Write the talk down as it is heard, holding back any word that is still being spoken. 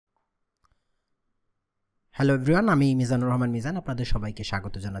Hello everyone, আমি মিজানুর রহমান মিজান। আপনাদের সবাইকে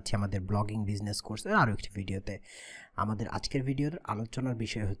স্বাগত জানাচ্ছি আমাদের ব্লগিং বিজনেস কোর্সের আরও একটি ভিডিওতে। আমাদের আজকের ভিডিওর আলোচনার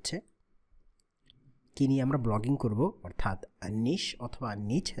বিষয় হচ্ছে কী নিয়ে আমরা ব্লগিং করব, অর্থাৎ নিশ অথবা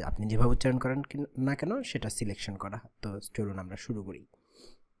নিচ, আপনি যেভাবে উচ্চারণ করেন না কেন সেটা সিলেকশন করা। তো চলুন আমরা শুরু করি।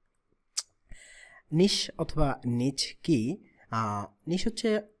 নিশ অথবা নিচ কি? নিশ হচ্ছে,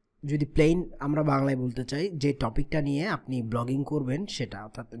 যদি প্লেন আমরা বাংলায় বলতে চাই, যে টপিকটা নিয়ে আপনি ব্লগিং করবেন সেটা,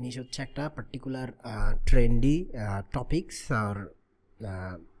 অর্থাৎ নিশ হচ্ছে একটা particular trendy topics R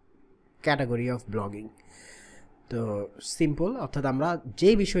category of blogging. তো সিম্পল, অর্থাৎ আমরা যে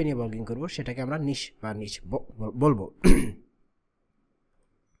বিষয় নিয়ে ব্লগিং করব সেটাকে আমরা নিশ বা নিচ বলবো।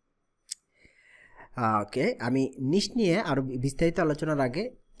 ওকে, আমি নিশ নিয়ে আরও বিস্তারিত আলোচনার আগে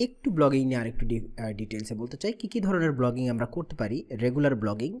একটু ব্লগিং নিয়ে আর একটু ডিটেলসে বলতে চাই। কী ধরনের ব্লগিং আমরা করতে পারি। রেগুলার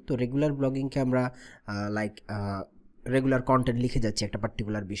ব্লগিং, তো রেগুলার ব্লগিংকে আমরা রেগুলার কন্টেন্ট লিখে যাচ্ছি একটা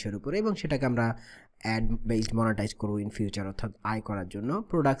পার্টিকুলার বিষয়ের উপরে, এবং সেটাকে আমরা অ্যাড বেসড মনিটাইজ করবো ইন ফিউচার, অর্থাৎ আয় করার জন্য।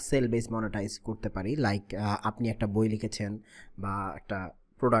 প্রোডাক্ট সেল বেসড মনিটাইজ করতে পারি, আপনি একটা বই লিখেছেন বা একটা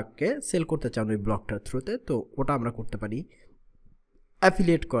প্রোডাক্টকে সেল করতে চান ওই ব্লগটার থ্রুতে, তো ওটা আমরা করতে পারি।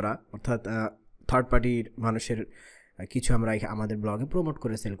 অ্যাফিলিয়েট করা, অর্থাৎ থার্ড পার্টির মানুষের কিছু আমরা আমাদের ব্লগে প্রমোট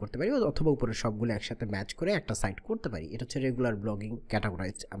করে সেল করতে পারি, অথবা উপরে সবগুলো একসাথে ম্যাচ করে একটা সাইট করতে পারি। এটা হচ্ছে রেগুলার ব্লগিং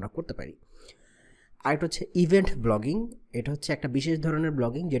ক্যাটাগরাইজ আমরা করতে পারি। আরেকটা হচ্ছে ইভেন্ট ব্লগিং। এটা হচ্ছে একটা বিশেষ ধরনের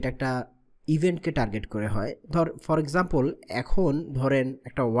ব্লগিং যেটা একটা ইভেন্টকে টার্গেট করে হয়। ফর এক্সাম্পল, এখন ধরেন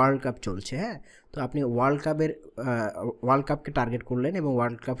একটা ওয়ার্ল্ড কাপ চলছে, হ্যাঁ, তো আপনি ওয়ার্ল্ড কাপকে টার্গেট করলেন, এবং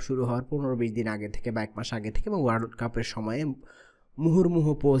ওয়ার্ল্ড কাপ শুরু হওয়ার 15-20 দিন আগে থেকে বা 1 মাস আগে থেকে, এবং ওয়ার্ল্ড কাপের সময়ে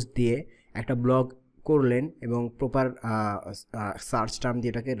মুহুর্মুহু পোস্ট দিয়ে একটা ব্লগ করলেন, এবং প্রপার সার্চ টার্ম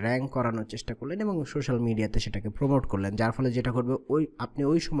দিয়ে এটাকে র্যাঙ্ক করানোর চেষ্টা করলেন, এবং সোশ্যাল মিডিয়াতে সেটাকে প্রমোট করলেন। যার ফলে যেটা করবে, আপনি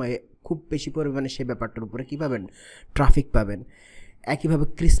ওই সময়ে খুব বেশি পরিমাণে সেই ব্যাপারটার উপরে কী পাবেন, ট্রাফিক পাবেন। একইভাবে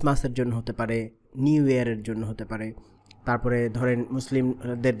ক্রিসমাসের জন্য হতে পারে, নিউ ইয়ারের জন্য হতে পারে, তারপরে ধরেন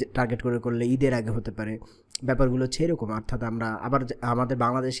মুসলিমদের টার্গেট করলে ঈদের আগে হতে পারে। ব্যাপারগুলো হচ্ছে এরকম। অর্থাৎ আমরা আবার আমাদের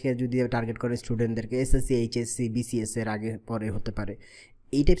বাংলাদেশকে যদি টার্গেট করে স্টুডেন্টদেরকে এসএসসি, এইচএসসি, বিসিএস এর আগে পরে হতে পারে।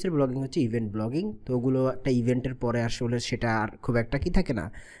 এই টাইপসের ব্লগিং হচ্ছে ইভেন্ট ব্লগিং। তো ওগুলো একটা ইভেন্টের পরে আসলে সেটা আর খুব একটা কি থাকে না,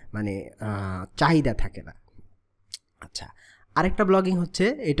 মানে চাহিদা থাকে না। আচ্ছা, আরেকটা ব্লগিং হচ্ছে,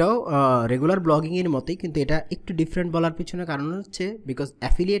 এটাও রেগুলার ব্লগিংয়ের মতোই, কিন্তু এটা একটু ডিফারেন্ট বলার পিছনে কারণ হচ্ছে বিকজ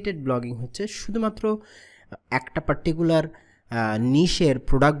অ্যাফিলিয়েটেড ব্লগিং হচ্ছে শুধুমাত্র একটা পার্টিকুলার নিশের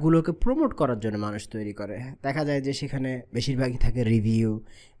প্রোডাক্টগুলোকে প্রমোট করার জন্য মানুষ তৈরি করে। দেখা যায় যে সেখানে বেশিরভাগই থাকে রিভিউ,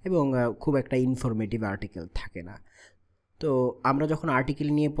 এবং খুব একটা ইনফরমেটিভ আর্টিকেল থাকে না। তো আমরা যখন আর্টিকেল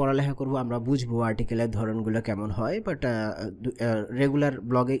নিয়ে পড়ালেখা করব আমরা বুঝবো আর্টিকেলের ধরনগুলো কেমন হয়, বাট রেগুলার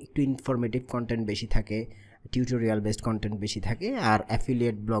ব্লগে একটু ইনফরমেটিভ কন্টেন্ট বেশি থাকে, টিউটোরিয়াল বেসড কন্টেন্ট বেশি থাকে, আর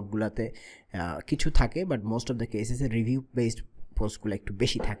অ্যাফিলিয়েট ব্লগগুলোতে কিছু থাকে, but most of the কেসেসে review based পোস্টগুলো একটু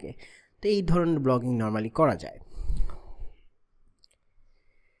বেশি থাকে। তো এই ধরনের ব্লগিং নর্মালি করা যায়।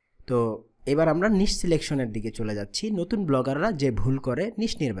 তো এবার আমরা নিশ সিলেকশনের দিকে চলে যাচ্ছি। নতুন ব্লগাররা যে ভুল করে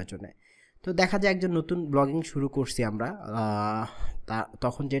নিশ নির্বাচনে। তো দেখা যায় একজন নতুন ব্লগিং শুরু করছি আমরা,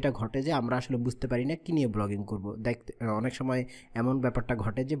 তখন যেটা ঘটে যে আমরা আসলে বুঝতে পারি না কী নিয়ে ব্লগিং করব। অনেক সময় এমন ব্যাপারটা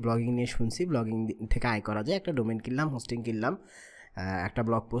ঘটে যে ব্লগিং নিয়ে শুনছি, ব্লগিং থেকে আয় করা যায়, একটা ডোমেন কিনলাম, হোস্টিং কিনলাম, একটা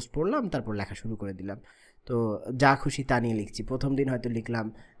ব্লগ পোস্ট পড়লাম, তারপর লেখা শুরু করে দিলাম। তো যা খুশি তা নিয়ে লিখছি। প্রথম দিন হয়তো লিখলাম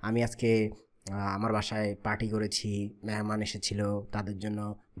আমি আজকে আমার বাসায় পার্টি করেছি, মেহমান এসেছিল, তাদের জন্য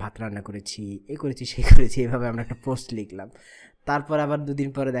ভাত রান্না করেছি, এই করেছি সেই করেছি, এভাবে আমরা একটা পোস্ট লিখলাম। তারপর আবার 2 দিন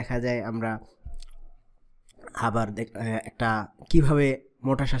পরে দেখা যায় আমরা আবার একটা কিভাবে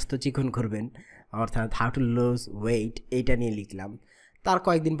মোটা স্বাস্থ্য চিকন করবেন, অর্থাৎ হাউ টু লুজ ওয়েট, এইটা নিয়ে লিখলাম। তার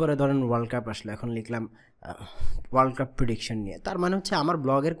কয়েকদিন পরে ধরেন ওয়ার্ল্ড কাপ আসলো, এখন লিখলাম ওয়ার্ল্ড কাপ প্রেডিকশন নিয়ে। তার মানে হচ্ছে আমার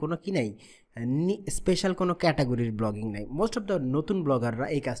ব্লগের কোনো কি নাই, স্পেশাল কোনো ক্যাটাগরির ব্লগিং নাই। মোস্ট অফ দ্য নতুন ব্লগাররা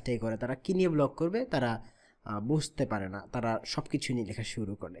এই কাজটাই করে, তারা কী নিয়ে ব্লগ করবে তারা বুঝতে পারে না, তারা সব কিছু নিয়ে লেখা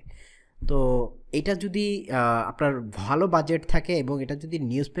শুরু করে। তো এটা যদি আপনার ভালো বাজেট থাকে, এবং এটা যদি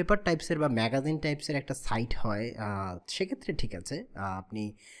নিউজ পেপার টাইপসের বা ম্যাগাজিন টাইপসের একটা সাইট হয়, সেক্ষেত্রে ঠিক আছে। আপনি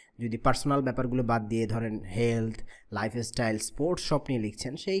যদি পার্সোনাল ব্যাপারগুলো বাদ দিয়ে ধরেন হেলথ, লাইফস্টাইল, স্পোর্টস সব নিয়ে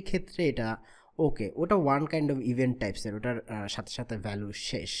লিখছেন, সেই ক্ষেত্রে এটা ওকে, ওটা ওয়ান কাইন্ড অফ ইভেন্ট টাইপসের, ওটার সাথে সাথে ভ্যালু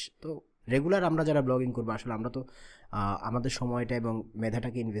শেষ। তো রেগুলার আমরা যারা ব্লগিং করবো, আসলে আমরা তো আমাদের সময়টা এবং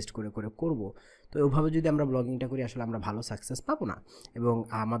মেধাটাকে ইনভেস্ট করে করব। তো ওইভাবে যদি আমরা ব্লগিংটা করি, আসলে আমরা ভালো সাকসেস পাবো না। এবং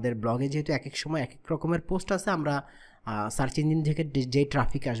আমাদের ব্লগে যেহেতু এক এক সময় এক এক রকমের পোস্ট আছে, আমরা সার্চ ইঞ্জিন থেকে যেই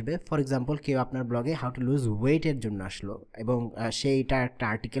ট্রাফিক আসবে, ফর এক্সাম্পল কেউ আপনার ব্লগে হাউ টু লুজ ওয়েটের জন্য আসলো, এবং সেইটা একটা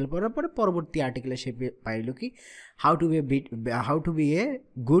আর্টিকেল পড়ার পরে পরবর্তী আর্টিকেলে সে পাইল কি how to B a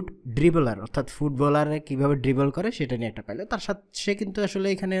good dribbler, অর্থাৎ ফুটবলারে কীভাবে ড্রিবল করে সেটা নিয়ে একটা পাইলো। তার সাথে সে কিন্তু আসলে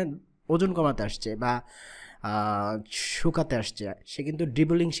এখানে ওজন কমাতে আসছে, বা শুকাতে আসছে, সে কিন্তু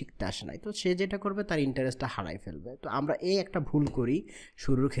ড্রিবলিং শিখতে আসে নাই। তো সে যেটা করবে তার ইন্টারেস্টটা হারাই ফেলবে। তো আমরা এই একটা ভুল করি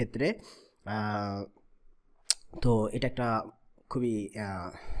শুরুর ক্ষেত্রে। তো এটা একটা খুবই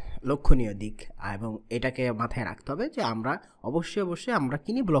লক্ষণীয় দিক, এবং এটাকে মাথায় রাখতে হবে যে আমরা অবশ্যই আমরা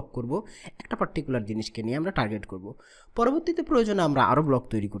কি নিয়ে ব্লগ করব, একটা পার্টিকুলার জিনিসকে নিয়ে আমরা টার্গেট করব। পরবর্তীতে প্রয়োজনে আমরা আরও ব্লগ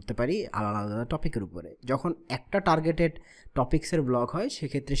তৈরি করতে পারি আলাদা আলাদা টপিকের উপরে। যখন একটা টার্গেটেড টপিক্সের ব্লগ হয়,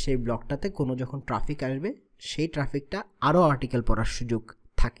 সেক্ষেত্রে সেই ব্লগটাতে কোনো যখন ট্রাফিক আসবে, সেই ট্রাফিকটা আরও আর্টিকেল পড়ার সুযোগ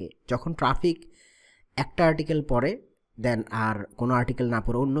থাকে। যখন ট্রাফিক একটা আর্টিকেল পড়ে, দেন আর কোনো আর্টিকেল না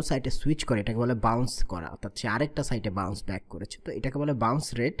পড়ে অন্য সাইটে সুইচ করে, এটাকে বলে বাউন্স করা, অর্থাৎ সে আরেকটা সাইটে বাউন্স ব্যাক করেছে, তো এটাকে বলে বাউন্স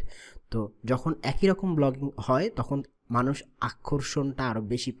রেট। তো যখন একই রকম ব্লগিং হয়, তখন মানুষ আকর্ষণটা আরও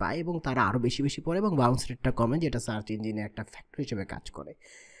বেশি পায় এবং তারা আরও বেশি বেশি পড়ে এবং বাউন্স রেটটা কমে, যেটা সার্চ ইঞ্জিনের একটা ফ্যাক্টর হিসেবে কাজ করে।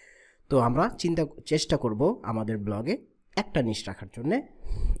 তো আমরা চেষ্টা করব আমাদের ব্লগে একটা নিশ রাখার জন্যে।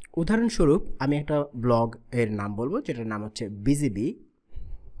 উদাহরণস্বরূপ আমি একটা ব্লগ এর নাম বলবো, যেটার নাম হচ্ছে বিজিবি।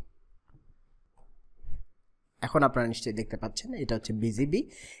 এখন আপনারা নিশ্চয়ই দেখতে পাচ্ছেন, এটা হচ্ছে বিজিবি।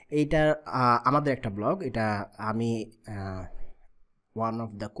 এইটা আমাদের একটা ব্লগ, এটা আমি one of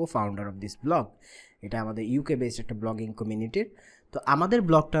the co-founder of this blog. এটা আমাদের ইউকে বেসড একটা ব্লগিং কমিউনিটির। তো আমাদের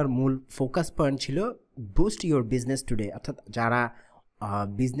ব্লগটার মূল ফোকাস পয়েন্ট ছিল বুস্ট ইউর বিজনেস টুডে, অর্থাৎ যারা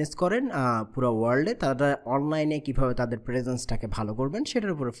বিজনেস করেন পুরো ওয়ার্ল্ডে, তারা অনলাইনে কীভাবে তাদের প্রেজেন্সটাকে ভালো করবেন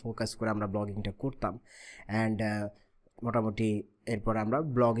সেটার উপরে ফোকাস করে আমরা ব্লগিংটা করতাম। অ্যান্ড মোটামুটি এরপর আমরা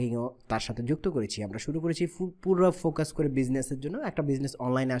ব্লগিংও তার সাথে যুক্ত করেছি। আমরা শুরু করেছি পুরো ফোকাস করে বিজনেসের জন্য। একটা বিজনেস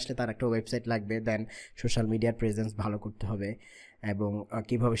অনলাইনে আসলে তার একটা ওয়েবসাইট লাগবে, দেন সোশ্যাল মিডিয়ার প্রেজেন্স ভালো করতে হবে, এবং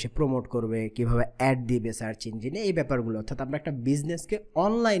কীভাবে সে প্রমোট করবে, কীভাবে অ্যাড দিবে সার্চ ইঞ্জিনে, এই ব্যাপারগুলো। অর্থাৎ আমরা একটা বিজনেসকে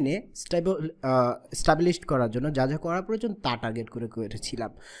অনলাইনে স্টাবলিশ করার জন্য যা যা করা প্রয়োজন তা টার্গেট করে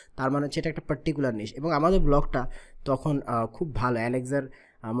করেছিলাম। তার মানে হচ্ছে এটা একটা পার্টিকুলার নিশ। এবং আমাদের ব্লগটা তখন খুব ভালো, অ্যালেক্সার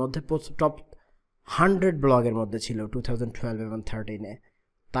মধ্যে টপ 100 ব্লগের মধ্যে ছিল 2012 এবং 2013-এ।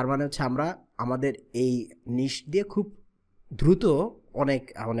 তার মানে হচ্ছে আমরা আমাদের এই নিশ দিয়ে খুব দ্রুত অনেক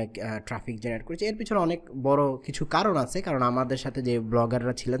অনেক ট্রাফিক জেনারেট করেছি। এর পিছনে অনেক বড় কিছু কারণ আছে, কারণ আমাদের সাথে যে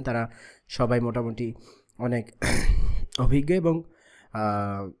ব্লগাররা ছিলেন তারা সবাই মোটামুটি অনেক অভিজ্ঞ এবং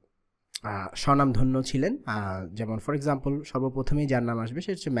স্বনামধন্য ছিলেন। যেমন ফর এক্সাম্পল সর্বপ্রথমেই যার নাম আসবে সে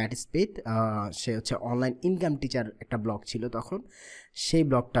হচ্ছে MizPress। সে হচ্ছে অনলাইন ইনকাম টিচার একটা ব্লগ ছিল তখন, সেই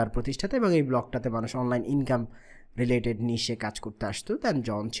ব্লগটার প্রতিষ্ঠাতা, এবং এই ব্লগটাতে মানুষ অনলাইন ইনকাম রিলেটেড নিশে কাজ করতে আসতো। দেন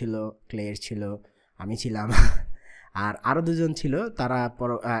জন ছিল, ক্লেয়ার ছিল, আমি ছিলাম, আর আরও দুজন ছিল। তারা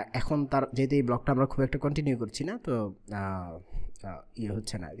এখন তার যেহেতু এই ব্লগটা আমরা খুব একটা কন্টিনিউ করছি না, তো ইয়ে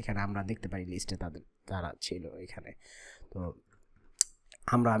হচ্ছে না, এখানে আমরা দেখতে পারি লিস্টে তারা ছিল এখানে। তো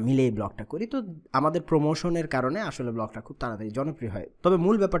আমরা মিলে এই ব্লগটা করি। তো আমাদের প্রমোশনের কারণে আসলে ব্লগটা খুব তাড়াতাড়ি জনপ্রিয় হয়। তবে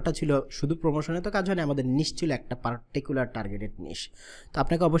মূল ব্যাপারটা ছিল শুধু প্রমোশনে তো কাজ হয় না, আমাদের নিশ ছিল একটা পার্টিকুলার টার্গেটেড নিশ। তো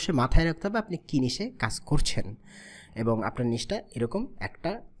আপনাকে অবশ্যই মাথায় রাখতে হবে আপনি কী নিশে কাজ করছেন, এবং আপনার নিশটা এরকম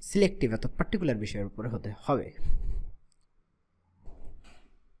একটা সিলেক্টিভ অর্থাৎ পার্টিকুলার বিষয়ের উপরে হতে হবে।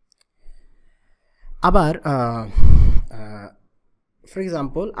 আবার ফর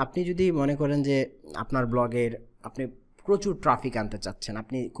এক্সাম্পল আপনি যদি মনে করেন যে আপনার ব্লগের আপনি প্রচুর ট্রাফিক আনতে চাচ্ছেন,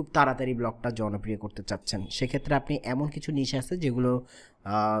 আপনি খুব তাড়াতাড়ি ব্লগটা জনপ্রিয় করতে চাচ্ছেন, সেক্ষেত্রে আপনি এমন কিছু নিশ আছে যেগুলো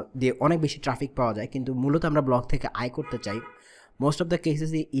দিয়ে অনেক বেশি ট্রাফিক পাওয়া যায়, কিন্তু মূলত আমরা ব্লগ থেকে আয় করতে চাই। Most of the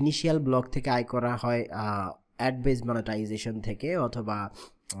cases initial blog থেকে আয় করা হয় অ্যাড বেসড মনিটাইজেশন থেকে, অথবা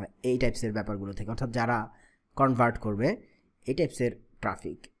এই টাইপসের ব্যাপারগুলো থেকে, অর্থাৎ যারা কনভার্ট করবে এই টাইপসের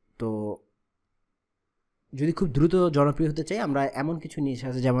ট্রাফিক। তো যদি খুব দ্রুত জনপ্রিয় হতে চাই, আমরা এমন কিছু নিশ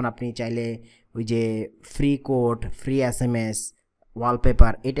আছে, যেমন আপনি চাইলে ওই যে free code, free SMS,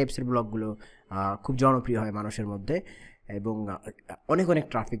 wallpaper, এই টাইপসের ব্লগগুলো খুব জনপ্রিয় হয় মানুষের মধ্যে, এবং অনেক অনেক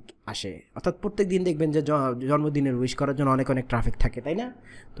ট্রাফিক আসে। অর্থাৎ প্রত্যেক দিন দেখবেন যে জন্মদিনের উইশ করার জন্য অনেক অনেক ট্রাফিক থাকে, তাই না?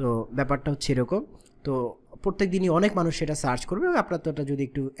 তো ব্যাপারটা হচ্ছে এরকম। তো প্রত্যেক দিনই অনেক মানুষ সেটা সার্চ করবে, আপনার তো ওটা যদি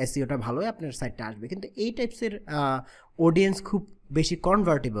একটু SEOটা ভালো হয় আপনার সাইটটা আসবে, কিন্তু এই টাইপসের অডিয়েন্স খুব বেশি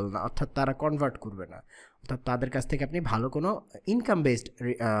কনভার্টেবল না, অর্থাৎ তারা কনভার্ট করবে না, অর্থাৎ তাদের কাছ থেকে আপনি ভালো কোনো ইনকাম বেসড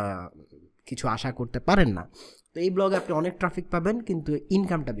কিছু আশা করতে পারেন না। তো এই ব্লগে আপনি অনেক ট্রাফিক পাবেন কিন্তু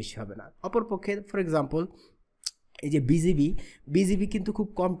ইনকামটা বেশি হবে না। অপরপক্ষে ফর এক্সাম্পল এই যে বিজিবি কিন্তু খুব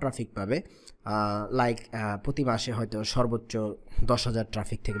কম ট্রাফিক পাবে, লাইক প্রতি মাসে হয়তো সর্বোচ্চ 10,000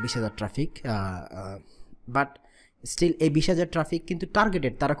 ট্রাফিক থেকে 20,000 ট্রাফিক, বাট স্টিল এই 20,000 ট্রাফিক কিন্তু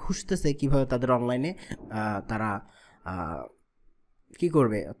টার্গেটেড, তারা খুঁজতেছে কীভাবে তাদের অনলাইনে তারা কী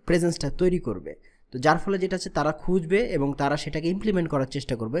করবে, প্রেজেন্সটা তৈরি করবে। তো যার ফলে যেটা হচ্ছে তারা খুঁজবে এবং তারা সেটাকে ইমপ্লিমেন্ট করার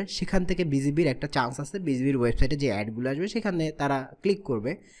চেষ্টা করবে, সেখান থেকে বিজিবির একটা চান্স আছে, বিজিবির ওয়েবসাইটে যে অ্যাডগুলো আসবে সেখানে তারা ক্লিক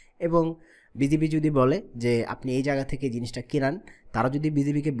করবে এবং বিজিবি যদি বলে যে আপনি এই জায়গা থেকে জিনিসটা কেনান, তারা যদি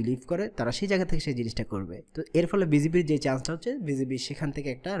বিজিবিকে বিলিভ করে, তারা সেই জায়গা থেকে সেই জিনিসটা করবে। তো এর ফলে বিজিবির যে চান্সটা হচ্ছে, বিজিবি সেখান থেকে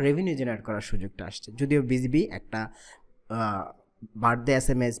একটা রেভিনিউ জেনারেট করার সুযোগটা আসছে, যদিও বিজিবি একটা বার্থডে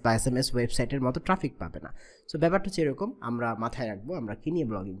SMS বা SMS ওয়েবসাইটের মতো ট্রাফিক পাবে না। সো ব্যাপারটা হচ্ছে এরকম, আমরা মাথায় রাখবো আমরা কী নিয়ে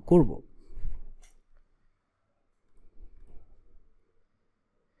ব্লগিং করব।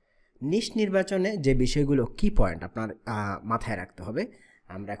 নিশ নির্বাচনে যে বিষয়গুলো কি পয়েন্ট আপনার মাথায় রাখতে হবে,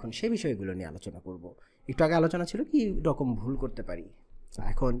 আমরা এখন সেই বিষয়গুলো নিয়ে আলোচনা করব। একটু আগে আলোচনা ছিল কি রকম ভুল করতে পারি,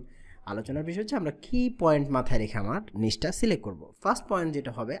 এখন আলোচনার বিষয় হচ্ছে আমরা কি পয়েন্ট মাথায় রেখে আমার নিশটা সিলেক্ট করব। ফার্স্ট পয়েন্ট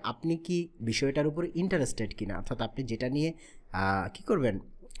যেটা হবে, আপনি কি বিষয়টার উপর ইন্টারেস্টেড কিনা, অর্থাৎ আপনি যেটা নিয়ে কি করবেন,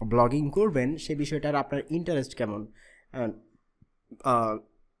 ব্লগিং করবেন, সেই বিষয়টার আপনার ইন্টারেস্ট কেমন।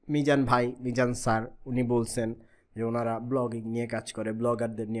 মিজান ভাই, মিজান স্যার উনি বলছেন যে ওনারা ব্লগিং নিয়ে কাজ করে,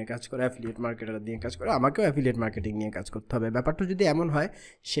 ব্লগারদের নিয়ে কাজ করে, অ্যাফিলিয়েট মার্কেটার নিয়ে কাজ করে, আমাকেও অ্যাফিলিয়েট মার্কেটিং নিয়ে কাজ করতে হবে। ব্যাপারটা যদি এমন হয়,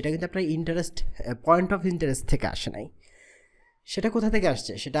 সেটা কিন্তু আপনার ইন্টারেস্ট, পয়েন্ট অফ ইন্টারেস্ট থেকে আসে নাই, সেটা কোথা থেকে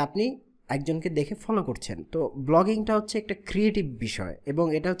আসছে, সেটা আপনি একজনকে দেখে ফলো করছেন। তো ব্লগিংটা হচ্ছে একটা ক্রিয়েটিভ বিষয়, এবং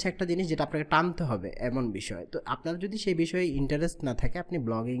এটা হচ্ছে একটা জিনিস যেটা আপনাকে টানতে হবে এমন বিষয়। তো আপনার যদি সেই বিষয়ে ইন্টারেস্ট না থাকে, আপনি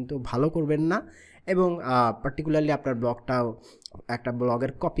ব্লগিং তো ভালো করবেন না, এবং পার্টিকুলারলি আপনার ব্লগটাও একটা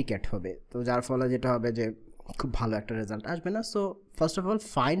ব্লগের কপি ক্যাট হবে। তো যার ফলে যেটা হবে যে খুব ভালো একটা রেজাল্ট আসবে না। So first of all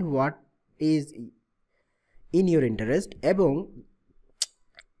find what is in your interest, এবং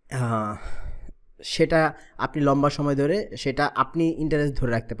সেটা আপনি লম্বা সময় ধরে সেটা আপনি ইন্টারেস্ট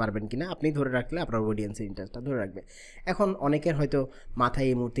ধরে রাখতে পারবেন কিনা, আপনি ধরে রাখলে আপনার অডিয়েন্সের ইন্টারেস্টটা ধরে রাখবে। এখন অনেকের হয়তো মাথায়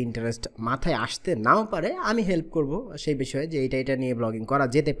এই মুহূর্তে ইন্টারেস্ট মাথায় আসতে নাও পারে, আমি হেল্প করব সেই বিষয়ে যে এটা নিয়ে ব্লগিং করা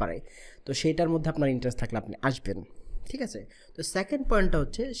যেতে পারে। তো সেইটার মধ্যে আপনার ইন্টারেস্ট থাকলে আপনি আসবেন, ঠিক আছে। তো সেকেন্ড পয়েন্টটা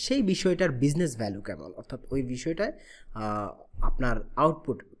হচ্ছে সেই বিষয়টার বিজনেস ভ্যালু কেমন, অর্থাৎ ওই বিষয়টায় আপনার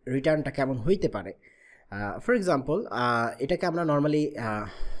আউটপুট রিটার্নটা কেমন হইতে পারে। ফর এক্সাম্পল, এটাকে আমরা নর্মালি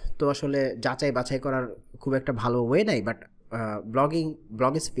তো আসলে যাচাই বাছাই করার খুব একটা ভালো ওয়ে নাই, বাট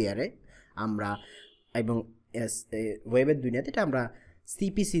ব্লগস্ফিয়ারে আমরা এবং ওয়েবের দুনিয়াতে এটা আমরা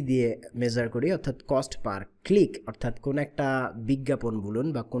সিপিসি দিয়ে মেজার করি, অর্থাৎ কস্ট পার ক্লিক, অর্থাৎ কোনো একটা বিজ্ঞাপন বলুন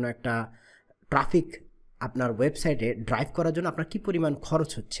বা কোনো একটা ট্রাফিক আপনার ওয়েবসাইটে ড্রাইভ করার জন্য আপনার কী পরিমাণ খরচ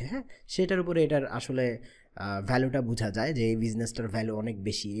হচ্ছে, হ্যাঁ, সেটার উপরে এটার আসলে ভ্যালুটা বোঝা যায় যে এই বিজনেসটার ভ্যালু অনেক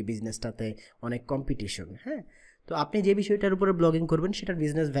বেশি, এই বিজনেসটাতে অনেক কম্পিটিশন। হ্যাঁ, তো আপনি যে বিষয়টার উপরে ব্লগিং করবেন সেটার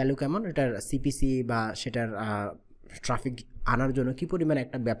বিজনেস ভ্যালু কেমন, এটার সিপিসি বা সেটার ট্রাফিক আনার জন্য কী পরিমাণ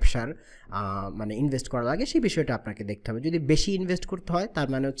একটা ব্যবসার মানে ইনভেস্ট করা লাগে, সেই বিষয়টা আপনাকে দেখতে হবে। যদি বেশি ইনভেস্ট করতে হয়, তার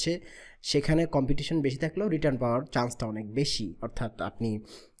মানে হচ্ছে সেখানে কম্পিটিশন বেশি থাকলেও রিটার্ন পাওয়ার চান্সটা অনেক বেশি, অর্থাৎ আপনি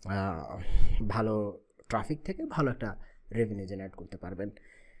ভালো ট্রাফিক থেকে ভালো একটা রেভিনিউ জেনারেট করতে পারবেন।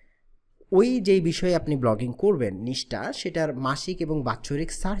 ওই যেই বিষয়ে আপনি ব্লগিং করবেন নিশটা, সেটার মাসিক এবং বাৎসরিক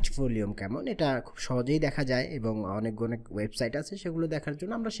সার্চ ভলিউম কেমন, এটা খুব সহজেই দেখা যায়, এবং অনেক ওয়েবসাইট আছে সেগুলো দেখার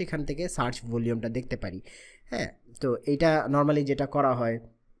জন্য আমরা সেখান থেকে সার্চ ভলিউমটা দেখতে পারি। হ্যাঁ, তো এইটা নর্মালি যেটা করা হয়,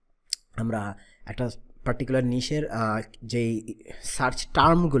 আমরা একটা পার্টিকুলার নিশের যেই সার্চ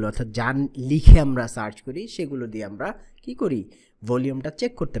টার্মগুলো, অর্থাৎ যা লিখে আমরা সার্চ করি, সেগুলো দিয়ে আমরা কি করি, ভলিউমটা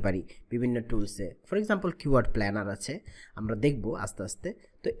চেক করতে পারি বিভিন্ন টুলসে। ফর এক্সাম্পল কিওয়ার্ড প্ল্যানার আছে, আমরা দেখব আস্তে আস্তে।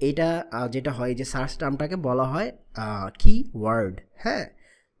 তো এইটা যেটা হয়, যে সার্চ টার্মটাকে বলা হয় কিওয়ার্ড। হ্যাঁ,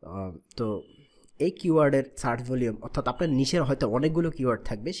 তো এই কিওয়ার্ডের সার্চ ভলিউম, অর্থাৎ আপনার নিশের হয়তো অনেকগুলো কিওয়ার্ড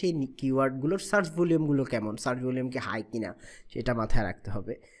থাকবে, সেই কিওয়ার্ডগুলোর সার্চ ভলিউমগুলো কেমন, সার্চ ভলিউম কি হাই কিনা সেটা মাথায় রাখতে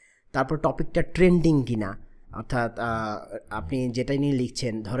হবে। তারপর টপিকটা ট্রেন্ডিং কিনা, অর্থাৎ আপনি যেটা নিয়ে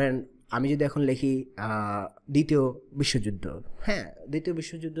লিখছেন, ধরেন আমি যদি এখন লিখি দ্বিতীয় বিশ্বযুদ্ধ, হ্যাঁ, দ্বিতীয়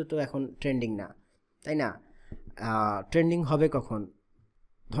বিশ্বযুদ্ধ তো এখন ট্রেন্ডিং না, তাই না? ট্রেন্ডিং হবে কখন,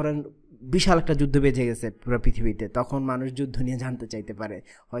 ধরেন বিশাল একটা যুদ্ধ বেজে গেছে পুরো পৃথিবীতে, তখন মানুষ যুদ্ধ নিয়ে জানতে চাইতে পারে,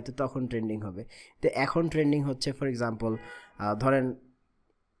 হয়তো তখন ট্রেন্ডিং হবে। তো এখন ট্রেন্ডিং হচ্ছে ফর এক্সাম্পল, ধরেন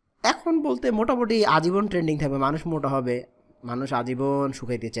এখন বলতে মোটামুটি আজীবন ট্রেন্ডিং থাকবে, মানুষ মোটা হবে, মানুষ আজীবন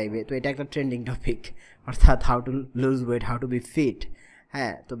শুকাইতে চাইবে, তো এটা একটা ট্রেন্ডিং টপিক, অর্থাৎ how to lose wait, how to B fit.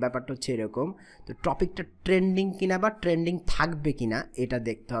 হ্যাঁ, তো ব্যাপারটা হচ্ছে এরকম। তো টপিকটা ট্রেন্ডিং কিনা বা ট্রেন্ডিং থাকবে কিনা এটা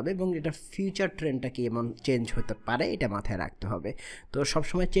দেখতে হবে, এবং এটা ফিউচার ট্রেন্ডটা কি এমন চেঞ্জ হতে পারে এটা মাথায় রাখতে হবে। তো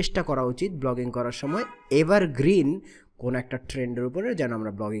সবসময় চেষ্টা করা উচিত ব্লগিং করার সময় এভারগ্রিন কোনো একটা ট্রেন্ডের উপরে যেন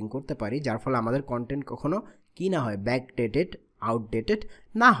আমরা ব্লগিং করতে পারি, যার ফলে আমাদের কন্টেন্ট কখনো কি না হয়, ব্যাকডেটেড, আউটডেটেড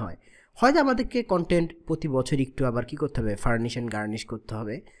না হয়। হয়তো আমাদেরকে কন্টেন্ট প্রতি বছর একটু আবার কী করতে হবে, ফার্নিশ অ্যান্ড গার্নিশ করতে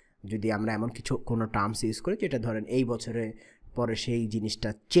হবে, যদি আমরা এমন কিছু কোনো টার্মস ইউজ করি যেটা ধরেন এই বছরে পরে সেই জিনিসটা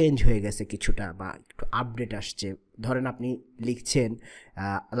চেঞ্জ হয়ে গেছে কিছুটা, বা একটু আপডেট আসছে। ধরেন আপনি লিখছেন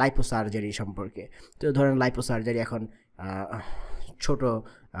লাইপোসার্জারি সম্পর্কে, তো ধরেন লাইপোসার্জারি এখন ছোট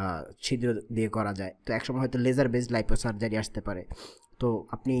ছিদ্র দিয়ে করা যায়। তো একসময় হয়তো লেজার বেসড লাইপোসার্জারি আসতে পারে, তো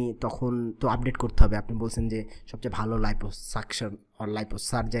আপনি তখন তো আপডেট করতে হবে। আপনি বলছেন যে সবচেয়ে ভালো লাইপোসাকশন আর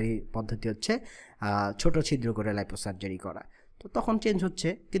লাইপোসার্জারি পদ্ধতি হচ্ছে ছোট ছিদ্র করে লাইপোসার্জারি করা। তো তখন চেঞ্জ হচ্ছে,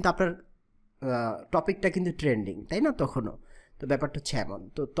 কিন্তু আপনার টপিকটা কিন্তু ট্রেন্ডিং, তাই না? তখনও তো ব্যাপারটা হচ্ছে এমন,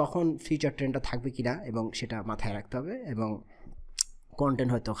 তো তখন ফিউচার ট্রেন্ডটা থাকবে কিনা এবং সেটা মাথায় রাখতে হবে। এবং কন্টেন্ট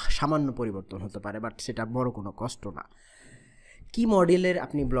হয়তো সামান্য পরিবর্তন হতে পারে, বাট সেটা বড় কোনো কষ্ট না। কি মডেলের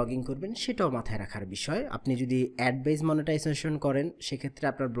আপনি ব্লগিং করবেন সেটাও মাথায় রাখার বিষয়। আপনি যদি অ্যাড বেস মনিটাইজেশন করেন সেক্ষেত্রে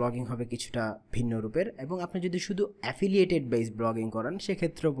আপনার ব্লগিং হবে কিছুটা ভিন্ন রূপের, এবং আপনি যদি শুধু অ্যাফিলিয়েটেড বেস ব্লগিং করেন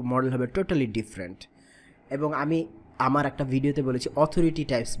সেক্ষেত্রে মডেল হবে টোটালি ডিফারেন্ট। এবং আমি আমার একটা ভিডিওতে বলেছি অথরিটি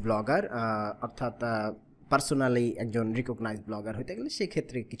টাইপস ব্লগার, অর্থাৎ পার্সোনালি একজন রিকগনাইজ ব্লগার হতে গেলে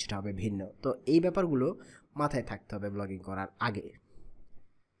সেক্ষেত্রে কিছুটা হবে ভিন্ন। তো এই ব্যাপারগুলো মাথায় থাকতে হবে ব্লগিং করার আগে।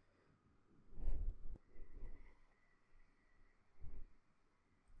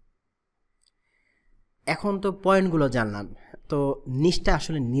 এখন তো পয়েন্টগুলো জানলাম, তো নিশটা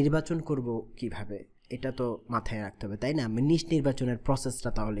আসলে নির্বাচন করব কিভাবে এটা তো মাথায় রাখতে হবে, তাই না? নিশ নির্বাচনের প্রসেসটা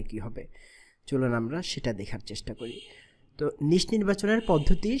তাহলে কি হবে, চলুন আমরা সেটা দেখার চেষ্টা করি। তো নিশ নির্বাচনের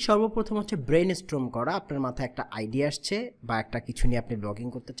পদ্ধতি সর্বপ্রথম হচ্ছে ব্রেন স্ট্রম করা। আপনার মাথায় একটা আইডিয়া আসছে বা একটা কিছু নিয়ে আপনি ব্লগিং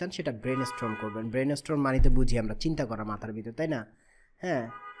করতে চান, সেটা ব্রেন স্ট্রম করবেন। ব্রেন স্ট্রম মানে তো বুঝি আমরা চিন্তা করা মাথার ভিতর, তাই না? হ্যাঁ,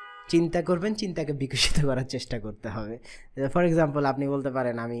 চিন্তা করবেন, চিন্তাকে বিকশিত করার চেষ্টা করতে হবে। ফর এক্সাম্পল আপনি বলতে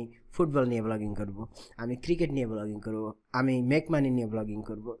পারেন আমি ফুটবল নিয়ে ব্লগিং করব, আমি ক্রিকেট নিয়ে ব্লগিং করব, আমি মেক মানি নিয়ে ব্লগিং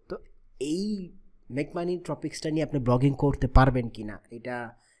করব। তো এই মেক মানি টপিক্সটা নিয়ে আপনি ব্লগিং করতে পারবেন কি না, এটা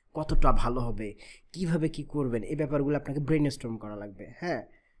কতটা ভালো হবে, কিভাবে কি করবেন, এই ব্যাপারগুলো আপনাকে ব্রেন স্টর্ম করা লাগবে। হ্যাঁ,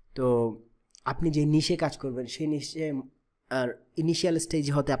 তো আপনি যে নিশে কাজ করবেন সেই নিশে আর ইনিশিয়াল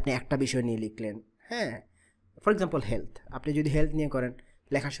স্টেজে হতে আপনি একটা বিষয় নিয়ে লিখলেন। হ্যাঁ, ফর এক্সাম্পল হেলথ, আপনি যদি হেলথ নিয়ে করেন,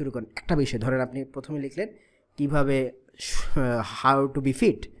 লেখা শুরু করেন একটা বিষয়, ধরেন আপনি প্রথমে লিখলেন কীভাবে হাউ টু বি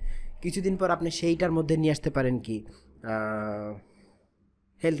ফিট, কিছুদিন পর আপনি সেইটার মধ্যে নিয়ে আসতে পারেন কি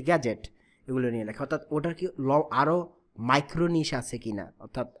হেলথ গ্যাজেট, এগুলো নিয়ে লেখা। অর্থাৎ ওটার কি আরও মাইক্রো নিশ আছে কি না,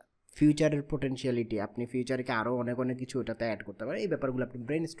 অর্থাৎ ফিউচারের পোটেনশিয়ালিটি, আপনি ফিউচারকে আরও অনেক অনেক কিছু ওটাতে অ্যাড করতে পারেন। এই ব্যাপারগুলো আপনি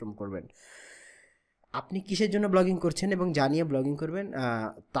ব্রেন স্টর্ম করবেন। আপনি কিসের জন্য ব্লগিং করছেন এবং জানিয়ে ব্লগিং করবেন,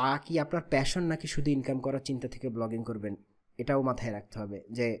 তা কি আপনার প্যাশন নাকি শুধু ইনকাম করার চিন্তা থেকে ব্লগিং করবেন, এটাও মাথায় রাখতে হবে।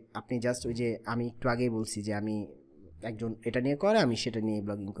 যে আপনি জাস্ট ওই যে আমি একটু আগেই বলছি যে আমি একজন এটা নিয়ে করে আমি সেটা নিয়ে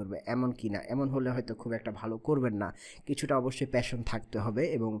ব্লগিং করবে, এমন কি না। এমন হলে হয়তো খুব একটা ভালো করবেন না, কিছুটা অবশ্যই প্যাশন থাকতে হবে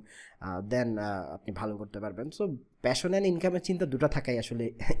এবং দেন আপনি ভালো করতে পারবেন। সো প্যাশন অ্যান্ড ইনকামের চিন্তা দুটো থাকাই আসলে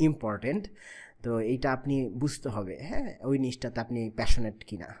ইম্পর্টেন্ট। তো এইটা আপনি বুঝতে হবে, হ্যাঁ, ওই জিনিসটাতে আপনি প্যাশনেট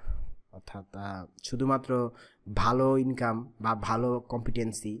কিনা। অর্থাৎ শুধুমাত্র ভালো ইনকাম বা ভালো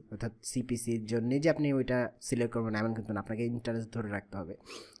কম্পিটেন্সি অর্থাৎ সিপিসির জন্যে যে আপনি ওইটা সিলেক্ট করবেন এমন কিন্তু না, আপনাকে ইন্টারেস্ট ধরে রাখতে হবে।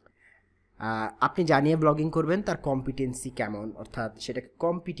 আপনি জানিয়ে ব্লগিং করবেন তার কম্পিটেন্সি কেমন, অর্থাৎ সেটা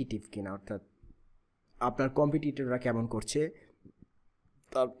কম্পিটিটিভ কিনা, অর্থাৎ আপনার কম্পিটিটররা কেমন করছে,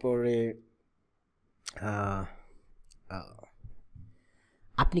 তারপরে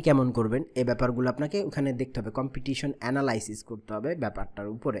আপনি কেমন করবেন, এই ব্যাপারগুলো আপনাকে ওখানে দেখতে হবে, কম্পিটিশন অ্যানালাইসিস করতে হবে ব্যাপারটার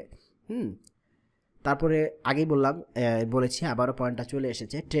উপরে। তারপরে আগেই বলেছি আবারও পয়েন্টটা চলে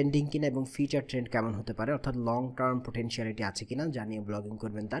এসেছে, ট্রেন্ডিং কিনা এবং ফিউচার ট্রেন্ড কেমন হতে পারে, অর্থাৎ লং টার্ম পোটেনশিয়ালিটি আছে কিনা জানিয়ে ব্লগিং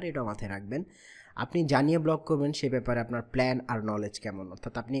করবেন তার, এটাও মাথায় রাখবেন। আপনি জানিয়ে ব্লগ করবেন সে ব্যাপারে আপনার প্ল্যান আর নলেজ কেমন,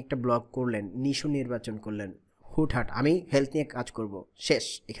 অর্থাৎ আপনি একটা ব্লগ করলেন, নিশু নির্বাচন করলেন, হুটহাট আমি হেলথ নিয়ে কাজ করব শেষ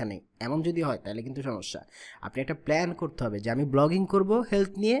এখানেই, এমন যদি হয় তাহলে কিন্তু সমস্যা। আপনি একটা প্ল্যান করতে হবে যে আমি ব্লগিং করব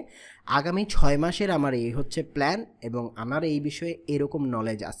হেলথ নিয়ে, আগামী 6 মাসের আমার এই হচ্ছে প্ল্যান এবং আমার এই বিষয়ে এরকম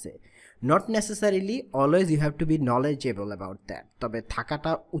নলেজ আছে। Not necessarily always you have to B knowledgeable about that, তবে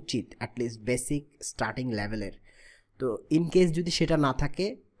থাকাটা উচিত অ্যাটলিস্ট বেসিক স্টার্টিং লেভেলের। তো ইন কেস যদি সেটা না থাকে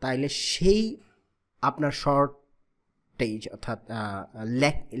তাহলে সেই আপনার শর্টেজ অর্থাৎ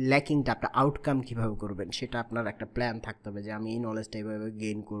ল্যাকিংটা আপনার আউটকাম কীভাবে করবেন সেটা আপনার একটা প্ল্যান থাকতে হবে, যে আমি এই নলেজটা এভাবে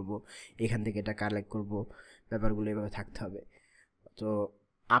গেইন করব, এখান থেকে এটা কালেক্ট করব, ব্যাপারগুলো এভাবে থাকতে হবে। তো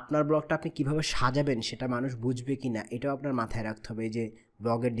আপনার ব্লগটা আপনি কীভাবে সাজাবেন সেটা মানুষ বুঝবে কি না এটাও আপনার মাথায় রাখতে হবে, যে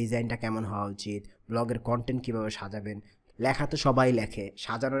ব্লগের ডিজাইনটা কেমন হওয়া উচিত, ব্লগের কন্টেন্ট কীভাবে সাজাবেন। লেখা তো সবাই লেখে,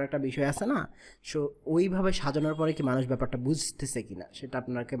 সাজানোর একটা বিষয় আছে না, সো ওইভাবে সাজানোর পরে কি মানুষ ব্যাপারটা বুঝতেছে কি না সেটা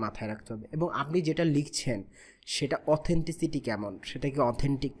আপনাকে মাথায় রাখতে হবে। এবং আপনি যেটা লিখছেন সেটা অথেন্টিসিটি কেমন, সেটা কি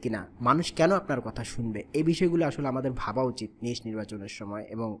অথেন্টিক কিনা, মানুষ কেন আপনার কথা শুনবে, এই বিষয়গুলো আসলে আমাদের ভাবা উচিত নিশ নির্বাচনের সময়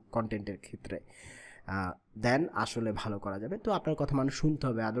এবং কন্টেন্টের ক্ষেত্রে। দেন আসলে ভালো করা যাবে। তো আপনার কথা মানুষ শুনতে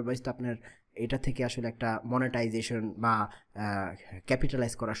হবে, আদারওয়াইজ তো আপনার এটা থেকে আসলে একটা মনেটাইজেশন বা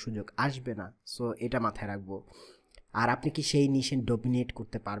ক্যাপিটালাইজ করার সুযোগ আসবে না। সো এটা মাথায় রাখবো। আর আপনি কি সেই নিশে ডমিনেট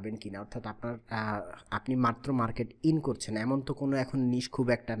করতে পারবেন কিনা, অর্থাৎ আপনি মাত্র মার্কেট ইন করছেন, এমন তো কোনো এখন নিশ খুব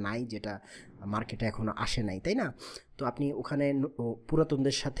একটা নাই যেটা মার্কেটে এখনও আসে নাই, তাই না? তো আপনি ওখানে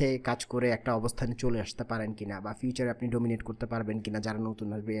পুরাতনদের সাথে কাজ করে একটা অবস্থানে চলে আসতে পারেন কিনা, বা ফিউচারে আপনি ডমিনেট করতে পারবেন কিনা যারা নতুন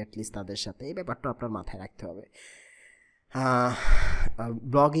আসবে অ্যাটলিস্ট তাদের সাথে, এই ব্যাপারটা আপনার মাথায় রাখতে হবে।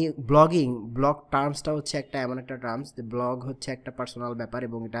 ব্লগ টার্মসটা হচ্ছে এমন একটা টার্মস যে ব্লগ হচ্ছে একটা পার্সোনাল ব্যাপার,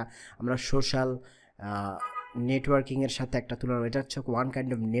 এবং এটা আমরা সোশ্যাল নেটওয়ার্কিংয়ের সাথে একটা তুলনা, এটা হচ্ছে ওয়ান কাইন্ড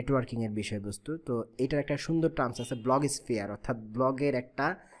অফ নেটওয়ার্কিংয়ের বিষয়বস্তু। তো এটার একটা সুন্দর টার্মস আছে ব্লগ স্ফিয়ার, অর্থাৎ ব্লগের একটা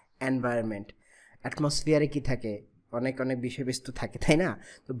এনভায়রনমেন্ট, অ্যাটমসফিয়ারে কি থাকে, অনেক অনেক বিষয়বস্তু থাকে, তাই না?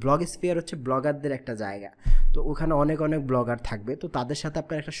 তো ব্লগ স্ফিয়ার হচ্ছে ব্লগারদের একটা জায়গা। তো ওখানে অনেক অনেক ব্লগার থাকবে, তো তাদের সাথে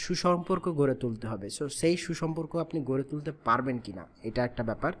আপনার একটা সুসম্পর্ক গড়ে তুলতে হবে। সো সেই সুসম্পর্ক আপনি গড়ে তুলতে পারবেন কি না, এটা একটা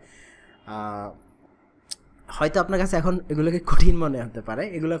ব্যাপার। হয়তো আপনার কাছে এখন এগুলোকে কঠিন মনে হতে পারে,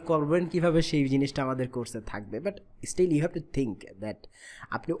 এগুলো করবেন কীভাবে সেই জিনিসটা আমাদের কোর্সে থাকবে, but still you have to think that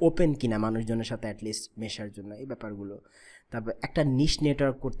আপনি ওপেন কিনা মানুষজনের সাথে অ্যাটলিস্ট মেশার জন্য, এই ব্যাপারগুলো। তারপর একটা নিশ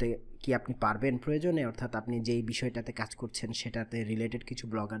নেটওয়ার্ক করতে কি আপনি পারবেন প্রয়োজনে, অর্থাৎ আপনি যেই বিষয়টাতে কাজ করছেন সেটাতে রিলেটেড কিছু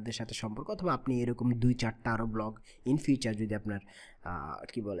ব্লগারদের সাথে সম্পর্ক, অথবা আপনি এরকম 2-4টা আরও ব্লগ ইন ফিউচার যদি আপনার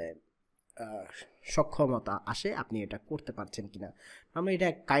কি বলে সক্ষমতা আসে, আপনি এটা করতে পারছেন কিনা। আমরা এটা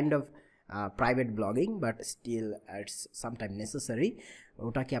kind of private blogging, but still it's sometime necessary.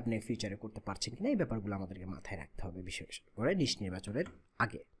 ওটা কি আপনি ফিউচারে করতে পারছেন কিনা, এই ব্যাপারগুলো আমাদেরকে মাথায় রাখতে হবে, বিশেষ করে নিশ নির্বাচনের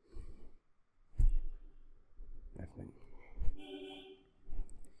আগে।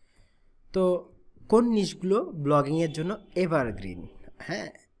 তো কোন নিশগুলো ব্লগিংয়ের জন্য এভারগ্রিন? হ্যাঁ,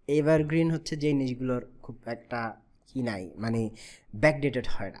 এভারগ্রিন হচ্ছে যে নিশগুলোর খুব একটা কি নাই, মানে ব্যাকডেটেড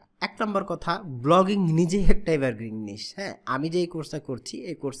হয় না। 1 নম্বর কথা, ব্লগিং নিজেই একটা এভারগ্রিন নিশ। হ্যাঁ, আমি যেই কোর্সটা করছি,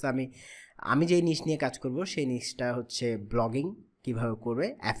 এই কোর্সে আমি যেই নিশ নিয়ে কাজ করব, সেই নিশটা হচ্ছে ব্লগিং কীভাবে করবে,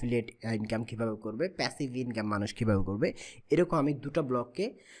 অ্যাফিলিয়েট ইনকাম কীভাবে করবে, প্যাসিভ ইনকাম মানুষ কীভাবে করবে, এরকম আমি 2টা ব্লগকে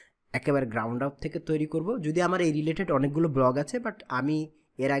একেবারে গ্রাউন্ড আপ থেকে তৈরি করব। যদি আমার এই রিলেটেড অনেকগুলো ব্লগ আছে, বাট আমি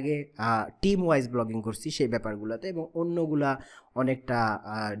এর আগে টিম ওয়াইজ ব্লগিং করছি সেই ব্যাপারগুলোতে, এবং অন্যগুলা অনেকটা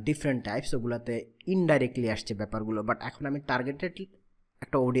ডিফারেন্ট টাইপস, ওগুলাতে ইনডাইরেক্টলি আসছে ব্যাপারগুলো। বাট এখন আমি টার্গেটেড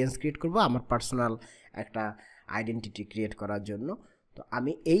একটা অডিয়েন্স ক্রিয়েট করব আমার পার্সোনাল একটা আইডেন্টিটি ক্রিয়েট করার জন্য। তো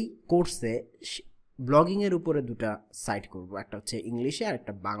আমি এই কোর্সে ব্লগিংয়ের উপরে 2টা সাইট করব, একটা হচ্ছে ইংলিশে আর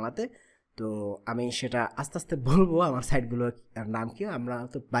একটা বাংলাতে। তো আমি সেটা আস্তে আস্তে বলবো আমার সাইটগুলোর নাম কি, আমরা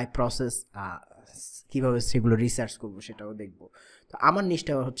তো বাই প্রসেস কীভাবে সেগুলো রিসার্চ করবো সেটাও দেখবো। তো আমার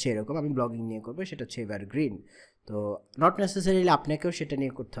নিশটা হচ্ছে এরকম, আমি ব্লগিং নিয়ে করবো, সেটা হচ্ছে এভারগ্রিন। তো নট নেসেসারিলি আপনাকেও সেটা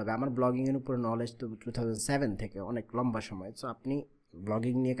নিয়ে করতে হবে। আমার ব্লগিংয়ের উপরে নলেজ তো 2007 থেকে, অনেক লম্বা সময়। সো আপনি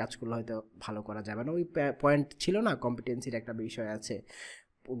ব্লগিং নিয়ে কাজ করলে হয়তো ভালো করা যাবে না, ওই পয়েন্ট ছিল না, কম্পিটেন্সির একটা বিষয় আছে,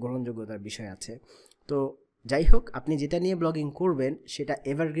 গ্রহণযোগ্যতার বিষয় আছে। তো যাই হোক, আপনি যেটা নিয়ে ব্লগিং করবেন সেটা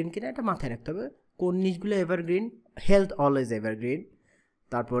এভারগ্রিন কিনা এটা মাথায় রাখতে হবে। কোন নিশগুলো এভারগ্রিন? হেলথ অলওয়েজ এভারগ্রিন,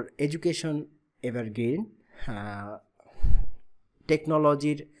 তারপর এডুকেশন এভারগ্রিন,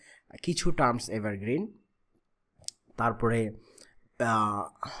 টেকনোলজির কিছু টার্মস এভারগ্রিন, তারপরে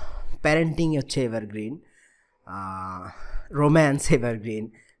প্যারেন্টিং হচ্ছে এভারগ্রিন, রোম্যান্স এভারগ্রিন,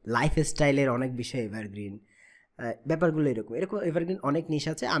 লাইফস্টাইলের অনেক বিষয় এভারগ্রিন, ব্যাপারগুলো এরকম এভারগ্রিন অনেক নিশ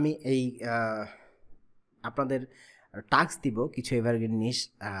আছে। আমি এই আপনাদের টাস্ক দিব কিছু এভারগ্রিন নিশ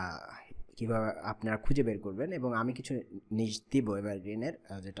কীভাবে আপনারা খুঁজে বের করবেন, এবং আমি কিছু নিশ দিব এভারগ্রিনের,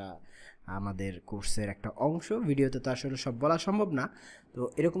 যেটা আমাদের কোর্সের একটা অংশ। ভিডিওতে তো আসলে সব বলা সম্ভব না। তো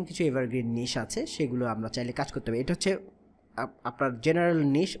এরকম কিছু এভারগ্রিন নিশ আছে, সেগুলো আমরা চাইলে কাজ করতে হবে। এটা হচ্ছে আপনার জেনারেল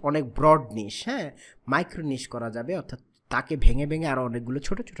নিশ, অনেক ব্রড নিশ। হ্যাঁ, মাইক্রো নিশ করা যাবে, অর্থাৎ তাকে ভেঙে ভেঙে আরও অনেকগুলো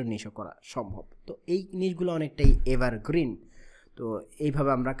ছোট ছোট নিশও করা সম্ভব। তো এই নিশগুলো অনেকটাই এভারগ্রিন। তো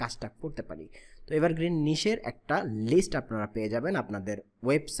এইভাবে আমরা কাজটা করতে পারি। তো এভারগ্রিন নিশের একটা লিস্ট আপনারা পেয়ে যাবেন আপনাদের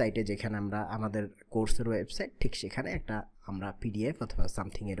ওয়েবসাইটে, যেখানে আমরা আমাদের কোর্সের ওয়েবসাইট, ঠিক সেখানে একটা আমরা পিডিএফ অথবা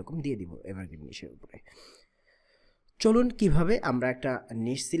সামথিং এরকম দিয়ে দিব এভারগ্রিন নিশের উপরে। চলুন কিভাবে আমরা একটা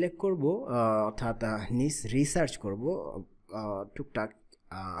নিশ সিলেক্ট করব, অর্থাৎ নিশ রিসার্চ করব, টুকটাক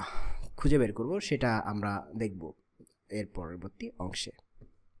খুঁজে বের করব, সেটা আমরা দেখব এর পরবর্তী অংশে।